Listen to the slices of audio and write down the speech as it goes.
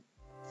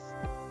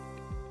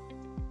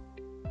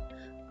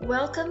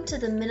Welcome to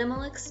the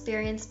Minimal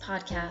Experience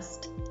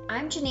podcast.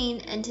 I'm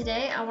Janine, and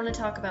today I want to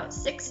talk about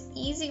 6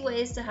 easy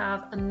ways to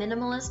have a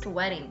minimalist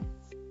wedding.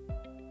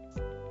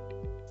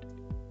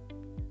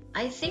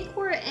 I think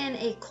we're in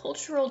a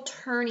cultural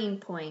turning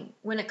point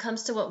when it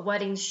comes to what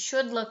weddings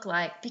should look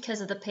like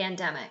because of the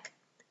pandemic.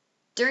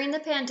 During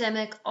the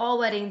pandemic, all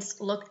weddings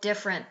look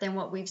different than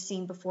what we've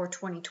seen before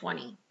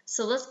 2020.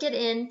 So let's get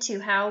into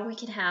how we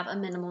can have a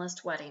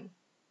minimalist wedding.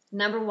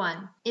 Number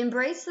 1,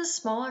 embrace the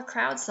smaller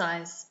crowd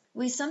size.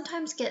 We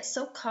sometimes get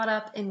so caught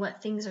up in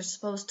what things are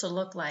supposed to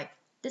look like.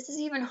 This is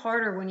even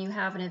harder when you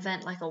have an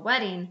event like a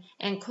wedding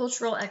and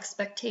cultural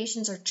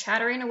expectations are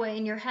chattering away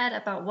in your head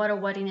about what a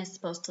wedding is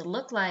supposed to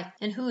look like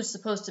and who's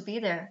supposed to be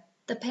there.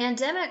 The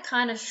pandemic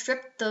kind of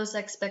stripped those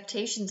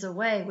expectations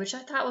away, which I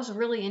thought was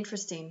really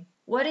interesting.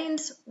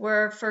 Weddings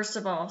were, first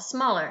of all,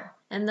 smaller,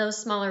 and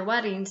those smaller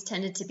weddings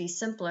tended to be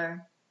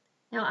simpler.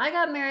 Now, I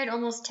got married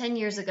almost 10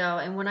 years ago,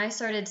 and when I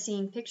started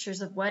seeing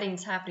pictures of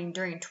weddings happening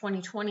during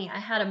 2020, I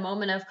had a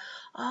moment of,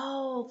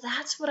 oh,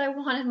 that's what I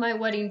wanted my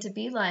wedding to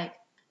be like.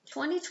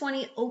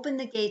 2020 opened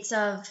the gates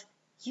of,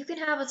 you can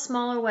have a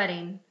smaller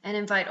wedding and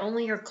invite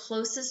only your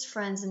closest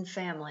friends and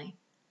family.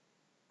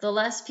 The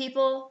less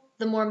people,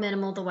 the more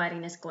minimal the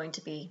wedding is going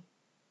to be.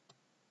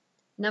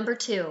 Number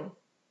 2,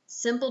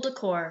 simple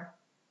decor.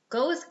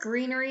 Go with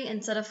greenery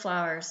instead of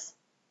flowers.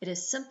 It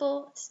is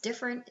simple, it's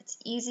different, it's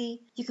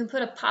easy. You can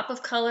put a pop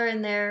of color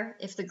in there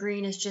if the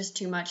green is just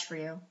too much for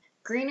you.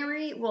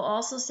 Greenery will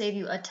also save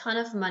you a ton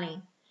of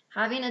money.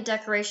 Having a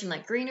decoration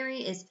like greenery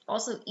is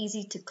also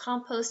easy to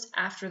compost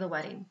after the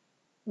wedding.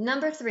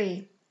 Number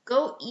 3,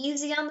 go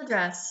easy on the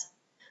dress.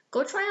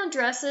 Go try on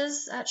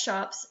dresses at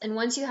shops, and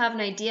once you have an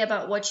idea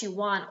about what you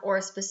want or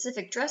a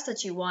specific dress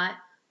that you want,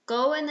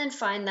 go and then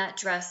find that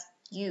dress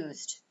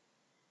used.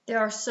 There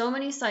are so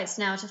many sites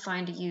now to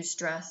find a used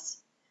dress.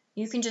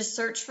 You can just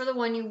search for the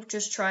one you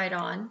just tried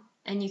on,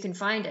 and you can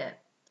find it.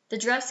 The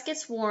dress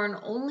gets worn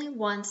only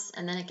once,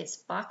 and then it gets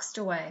boxed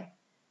away.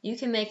 You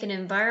can make an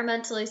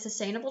environmentally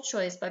sustainable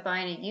choice by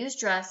buying a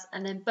used dress,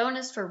 and then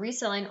bonus for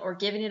reselling or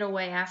giving it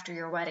away after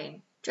your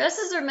wedding.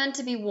 Dresses are meant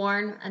to be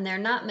worn, and they're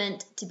not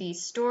meant to be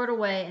stored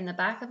away in the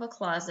back of a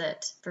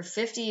closet for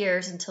 50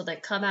 years until they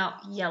come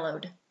out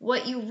yellowed.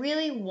 What you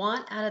really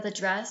want out of the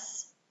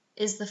dress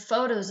is the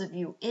photos of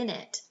you in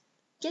it.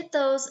 Get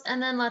those,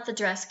 and then let the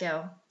dress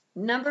go.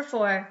 Number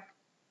 4,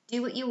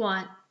 do what you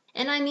want.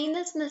 And I mean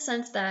this in the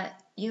sense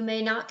that you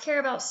may not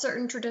care about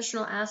certain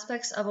traditional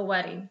aspects of a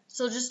wedding,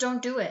 so just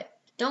don't do it.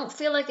 Don't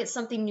feel like it's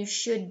something you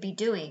should be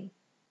doing.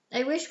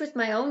 I wish with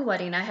my own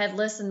wedding I had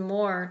listened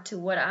more to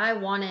what I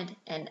wanted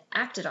and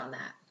acted on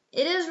that.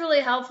 It is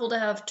really helpful to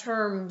have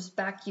terms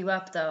back you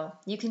up though.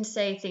 You can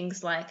say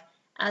things like,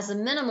 as a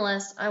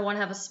minimalist, I want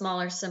to have a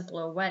smaller,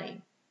 simpler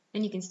wedding.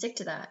 And you can stick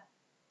to that.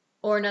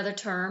 Or another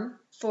term,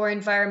 for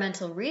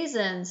environmental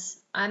reasons,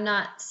 I'm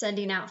not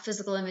sending out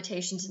physical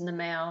invitations in the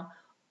mail,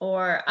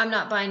 or I'm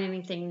not buying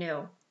anything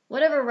new.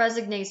 Whatever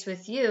resonates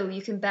with you,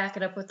 you can back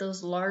it up with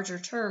those larger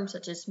terms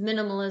such as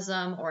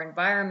minimalism or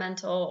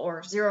environmental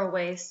or zero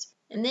waste.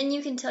 And then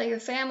you can tell your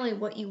family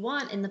what you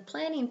want in the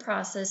planning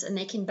process and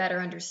they can better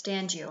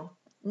understand you.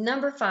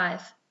 Number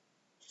 5,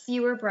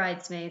 fewer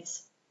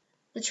bridesmaids.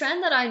 The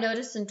trend that I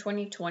noticed in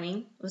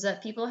 2020 was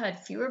that people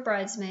had fewer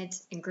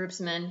bridesmaids and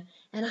groomsmen,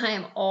 and I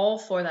am all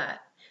for that.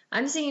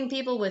 I'm seeing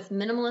people with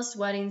minimalist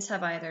weddings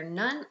have either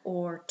none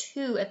or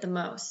 2 at the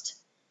most.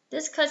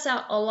 This cuts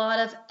out a lot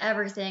of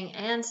everything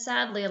and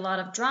sadly a lot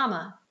of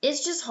drama.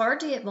 It's just hard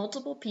to get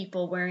multiple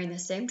people wearing the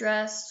same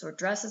dress or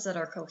dresses that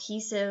are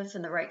cohesive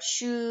and the right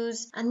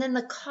shoes, and then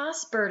the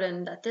cost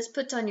burden that this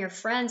puts on your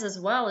friends as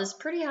well is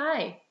pretty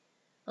high.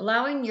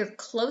 Allowing your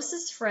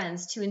closest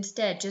friends to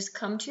instead just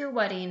come to your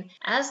wedding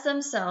as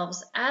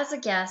themselves, as a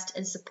guest,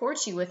 and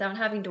support you without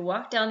having to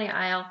walk down the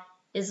aisle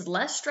is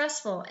less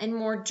stressful and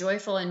more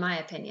joyful in my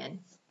opinion.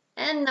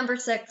 And number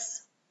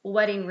 6,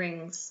 wedding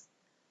rings.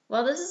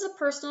 While this is a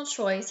personal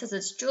choice as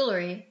it's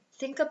jewelry,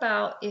 think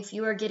about if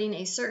you are getting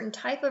a certain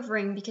type of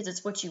ring because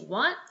it's what you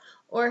want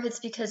or if it's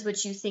because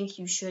what you think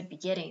you should be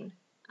getting.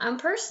 I'm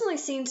personally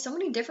seeing so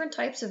many different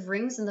types of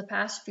rings in the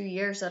past few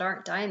years that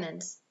aren't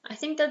diamonds. I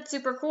think that's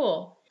super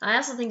cool. I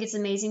also think it's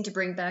amazing to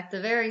bring back the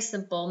very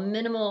simple,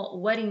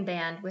 minimal wedding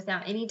band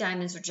without any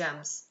diamonds or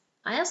gems.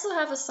 I also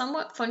have a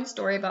somewhat funny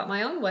story about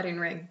my own wedding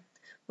ring.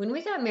 When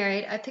we got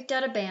married, I picked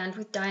out a band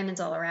with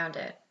diamonds all around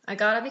it. I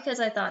got it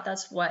because I thought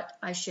that's what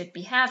I should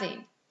be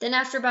having. Then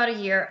after about a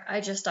year,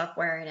 I just stopped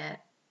wearing it.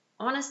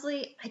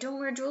 Honestly, I don't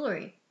wear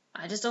jewelry.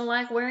 I just don't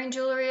like wearing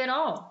jewelry at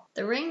all.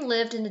 The ring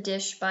lived in a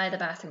dish by the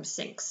bathroom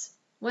sinks.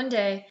 One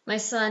day, my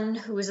son,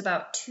 who was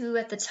about 2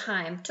 at the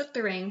time, took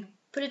the ring,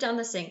 put it down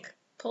the sink,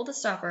 pulled the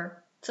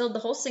stopper, filled the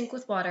whole sink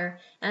with water,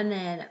 and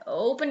then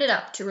opened it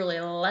up to really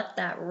let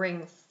that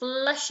ring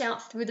flush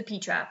out through the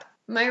P-trap.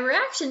 My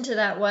reaction to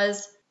that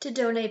was to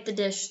donate the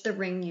dish the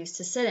ring used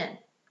to sit in.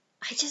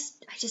 I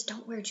just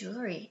don't wear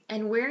jewelry,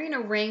 and wearing a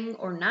ring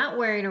or not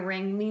wearing a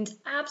ring means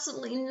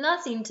absolutely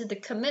nothing to the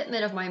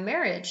commitment of my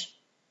marriage.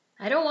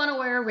 I don't want to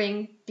wear a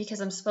ring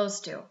because I'm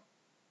supposed to.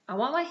 I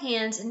want my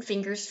hands and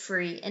fingers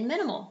free and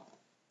minimal.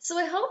 So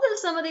I hope that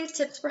some of these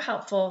tips were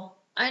helpful.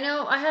 I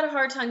know I had a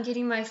hard time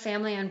getting my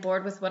family on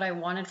board with what I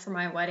wanted for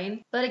my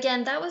wedding, but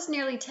again, that was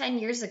nearly 10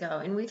 years ago,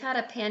 and we've had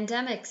a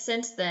pandemic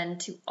since then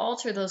to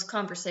alter those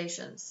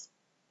conversations.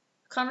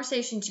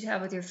 Conversations you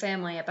have with your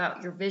family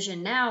about your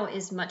vision now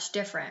is much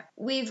different.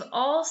 We've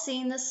all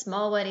seen the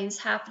small weddings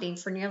happening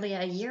for nearly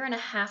a year and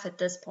a half at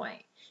this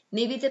point.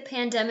 Maybe the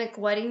pandemic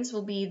weddings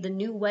will be the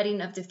new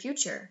wedding of the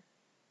future.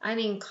 I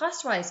mean,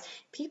 cost-wise,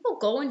 people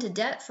go into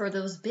debt for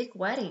those big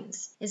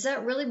weddings. Is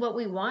that really what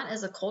we want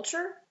as a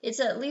culture? It's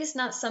at least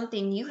not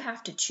something you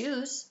have to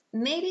choose.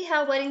 Maybe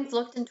how weddings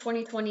looked in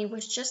 2020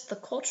 was just the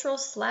cultural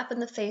slap in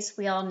the face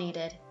we all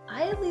needed.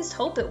 I at least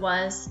hope it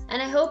was.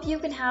 And I hope you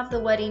can have the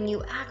wedding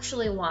you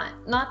actually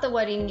want, not the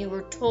wedding you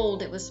were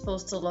told it was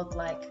supposed to look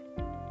like.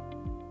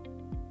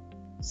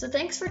 So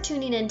thanks for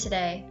tuning in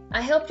today.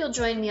 I hope you'll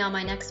join me on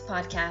my next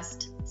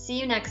podcast. See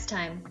you next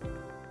time.